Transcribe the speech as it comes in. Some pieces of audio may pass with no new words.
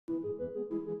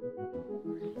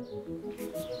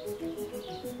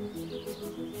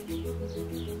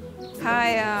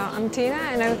Hi, I'm Tina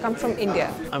and I come from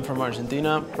India. I'm from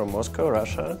Argentina. From Moscow,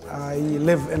 Russia. I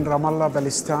live in Ramallah,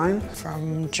 Palestine.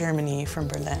 From Germany, from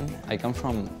Berlin. I come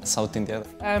from South India.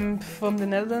 I'm from the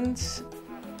Netherlands.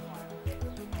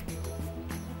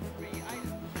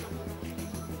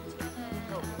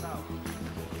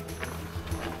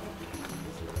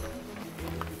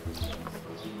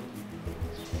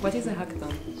 What is a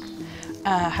hackathon?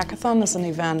 A hackathon is an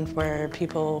event where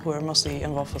people who are mostly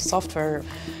involved with software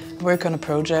work on a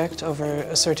project over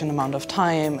a certain amount of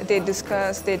time. They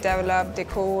discuss, they develop, they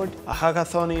code. A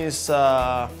hackathon is,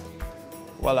 a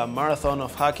marathon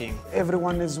of hacking.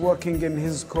 Everyone is working in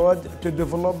his code to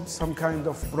develop some kind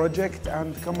of project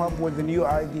and come up with new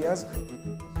ideas.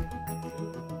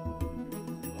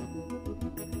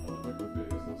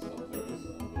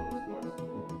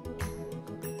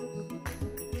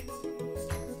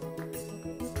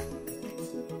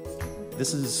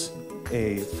 This is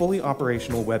a fully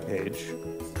operational web page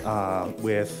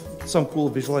with some cool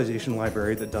visualization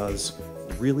library that does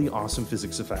really awesome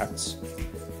physics effects.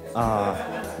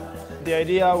 The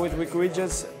idea with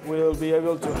WikiWidgets will be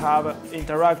able to have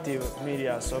interactive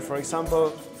media. So for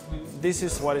example, this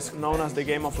is what is known as the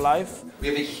game of life. We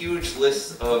have a huge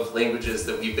list of languages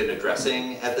that we've been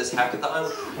addressing at this hackathon.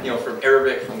 From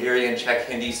Arabic, Hungarian, Czech,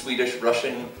 Hindi, Swedish,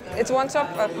 Russian. It's one stop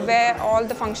where all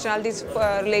the functionalities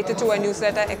related to a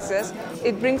newsletter exist.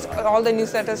 It brings all the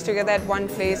newsletters together at one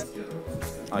place.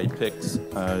 I picked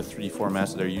 3D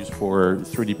formats that are used for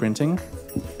 3D printing,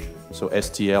 so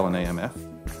STL and AMF.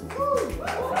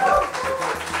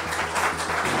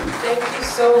 Thank you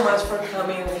so much for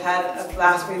coming. We had a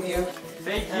blast with you.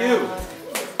 Thank you.